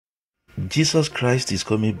Jesus Christ is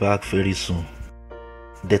coming back very soon.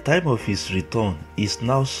 The time of his return is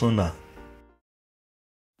now sooner.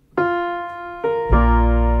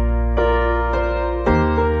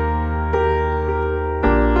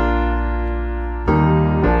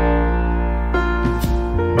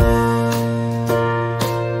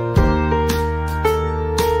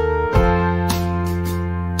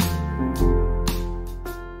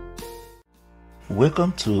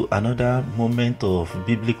 Welcome to another moment of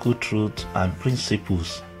biblical truth and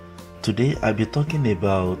principles. Today I'll be talking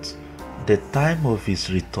about the time of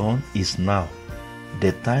his return is now.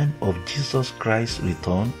 The time of Jesus Christ's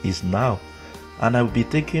return is now. And I will be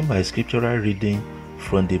taking my scriptural reading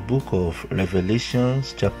from the book of Revelation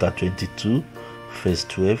chapter 22 verse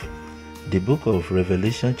 12. The book of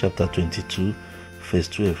Revelation chapter 22 verse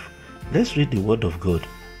 12. Let's read the word of God.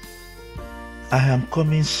 I am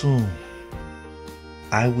coming soon.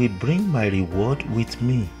 I will bring my reward with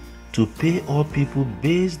me to pay all people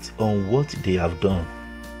based on what they have done.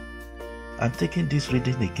 I'm taking this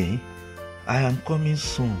reading again. I am coming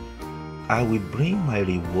soon. I will bring my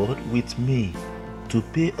reward with me to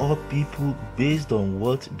pay all people based on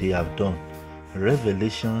what they have done.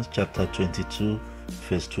 Revelation chapter 22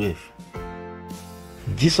 verse 12.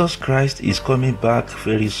 Jesus Christ is coming back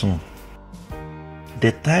very soon.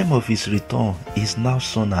 The time of his return is now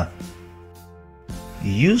sooner.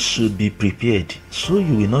 You should be prepared so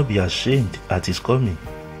you will not be ashamed at his coming.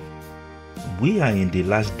 We are in the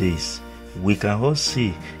last days. We can all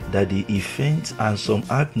see that the events and some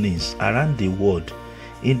happenings around the world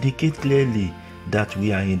indicate clearly that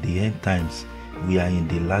we are in the end times. We are in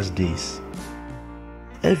the last days.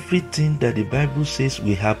 Everything that the Bible says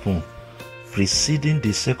will happen preceding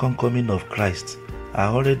the second coming of Christ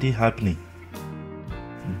are already happening.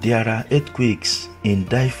 There are earthquakes in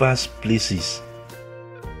diverse places.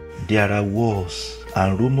 There are wars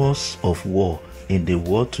and rumors of war in the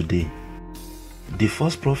world today. The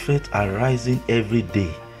false prophets are rising every day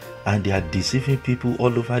and they are deceiving people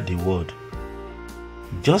all over the world.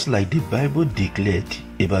 Just like the Bible declared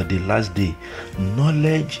about the last day,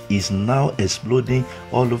 knowledge is now exploding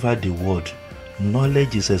all over the world.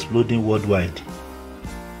 Knowledge is exploding worldwide.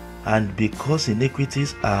 And because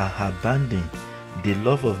iniquities are abandoned, the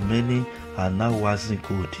love of many are now waxing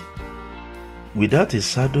cold. Without a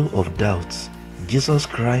shadow of doubt, Jesus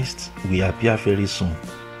Christ will appear very soon.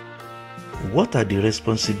 What are the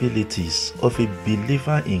responsibilities of a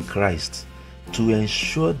believer in Christ to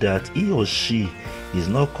ensure that he or she is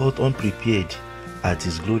not caught unprepared at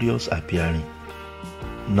his glorious appearing?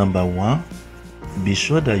 Number 1, be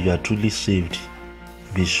sure that you are truly saved.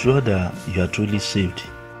 Be sure that you are truly saved.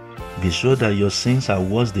 Be sure that your sins are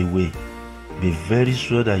washed away. Be very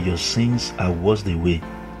sure that your sins are washed away.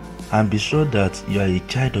 And be sure that you are a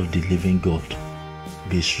child of the living God.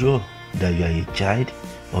 Be sure that you are a child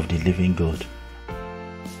of the living God.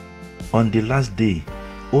 On the last day,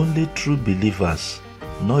 only true believers,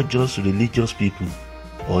 not just religious people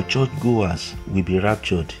or church goers, will be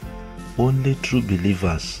raptured. Only true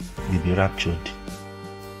believers will be raptured.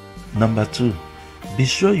 Number 2, be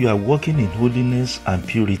sure you are walking in holiness and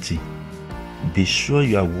purity. Be sure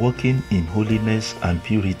you are walking in holiness and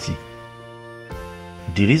purity.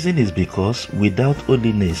 The reason is because without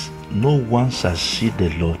holiness, no one shall see the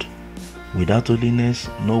Lord. Without holiness,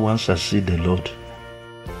 no one shall see the Lord.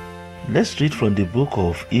 Let's read from the book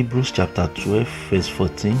of Hebrews chapter 12 verse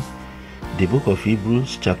 14. The book of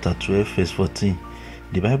Hebrews chapter 12 verse 14.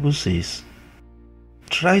 The Bible says,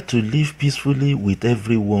 try to live peacefully with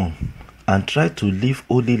everyone and try to live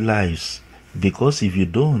holy lives, because if you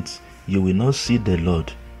don't, you will not see the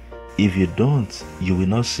Lord. If you don't, you will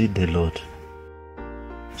not see the Lord.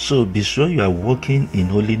 So be sure you are walking in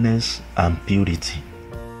holiness and purity.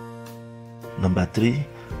 Number 3,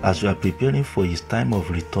 as you are preparing for his time of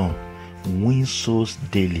return, win souls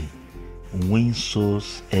daily. Win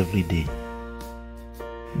souls every day.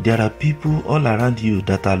 There are people all around you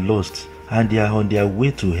that are lost and they are on their way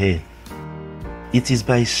to hell. It is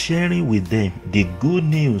by sharing with them the good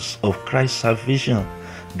news of Christ's salvation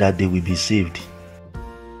that they will be saved.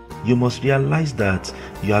 You must realize that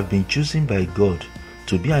you have been chosen by God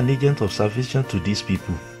to be an agent of salvation to these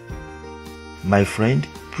people. My friend,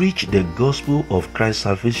 preach the gospel of Christ's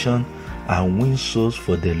salvation and win souls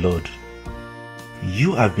for the Lord.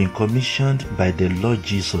 You have been commissioned by the Lord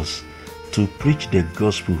Jesus to preach the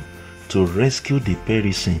gospel, to rescue the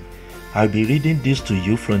perishing. I'll be reading this to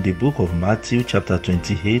you from the book of Matthew chapter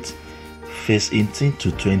 28 verse 18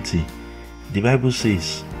 to 20. The Bible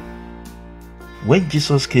says, when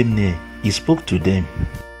Jesus came near, he spoke to them.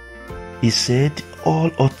 He said,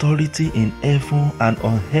 all authority in heaven and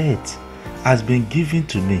on earth has been given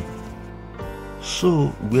to me. So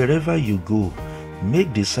wherever you go,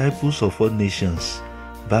 make disciples of all nations,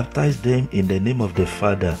 baptize them in the name of the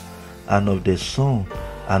Father, and of the Son,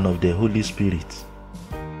 and of the Holy Spirit.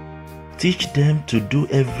 Teach them to do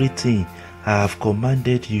everything I have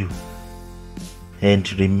commanded you.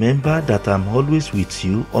 And remember that I am always with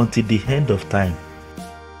you until the end of time.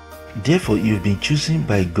 Therefore, you've been chosen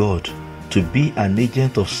by God to be an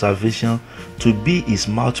agent of salvation, to be His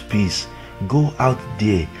mouthpiece. Go out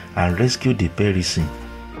there and rescue the perishing.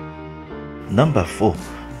 Number 4,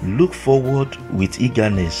 look forward with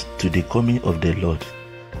eagerness to the coming of the Lord.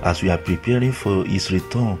 As we are preparing for His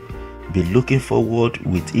return, be looking forward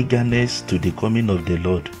with eagerness to the coming of the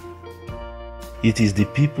Lord. It is the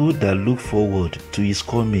people that look forward to His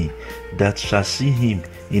coming that shall see Him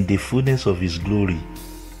in the fullness of His glory.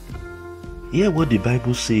 Hear what the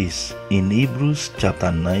Bible says in Hebrews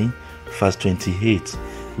chapter 9, verse 28.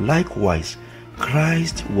 Likewise,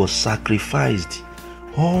 Christ was sacrificed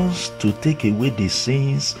once to take away the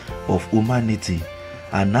sins of humanity,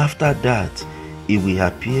 and after that He will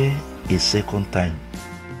appear a second time.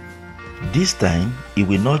 This time He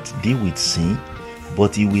will not deal with sin,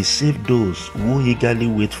 but He will save those who eagerly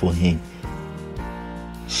wait for Him.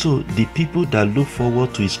 So the people that look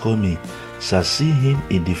forward to His coming shall see Him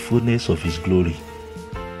in the fullness of His glory.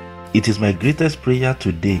 It is my greatest prayer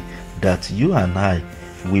today that you and I,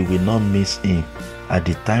 we will not miss Him at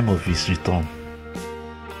the time of His return.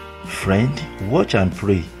 Friend, watch and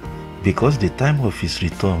pray, because the time of His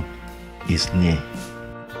return is near.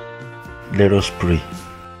 Let us pray.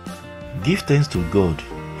 Give thanks to God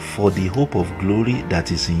for the hope of glory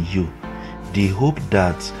that is in you, the hope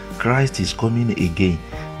that Christ is coming again.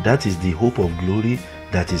 That is the hope of glory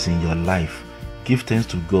that is in your life. Give thanks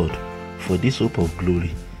to God for this hope of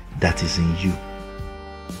glory that is in you.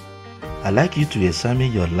 I'd like you to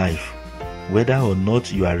examine your life, whether or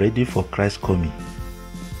not you are ready for Christ's coming.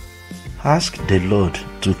 Ask the Lord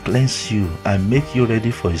to cleanse you and make you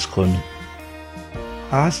ready for His coming.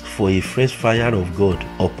 Ask for a fresh fire of God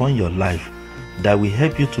upon your life that will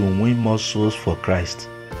help you to win more souls for Christ.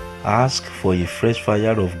 Ask for a fresh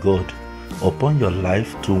fire of God upon your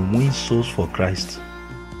life to win souls for Christ.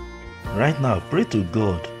 Right now, pray to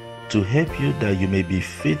God to help you that you may be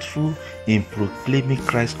faithful in proclaiming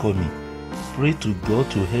Christ's coming. Pray to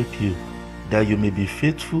God to help you that you may be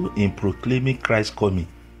faithful in proclaiming Christ's coming.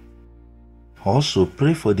 Also,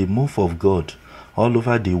 pray for the move of God all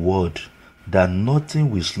over the world, that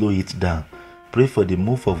nothing will slow it down. Pray for the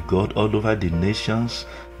move of God all over the nations,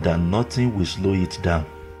 that nothing will slow it down.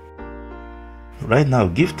 Right now,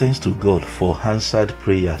 give thanks to God for answered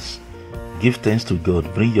prayers. Give thanks to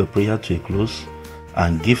God. Bring your prayer to a close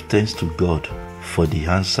and give thanks to God for the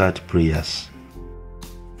answered prayers.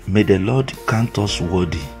 May the Lord count us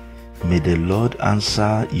worthy. May the Lord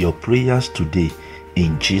answer your prayers today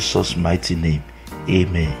in Jesus' mighty name.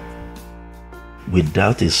 Amen.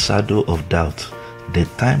 Without a shadow of doubt, the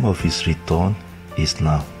time of His return is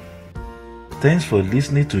now. Thanks for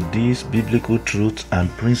listening to these biblical truths and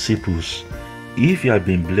principles. If you have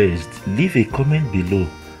been blessed, leave a comment below.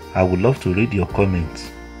 I would love to read your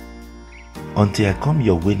comments. Until I come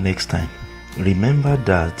your way next time, remember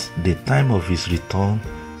that the time of His return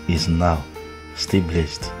is now. Stay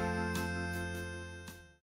blessed.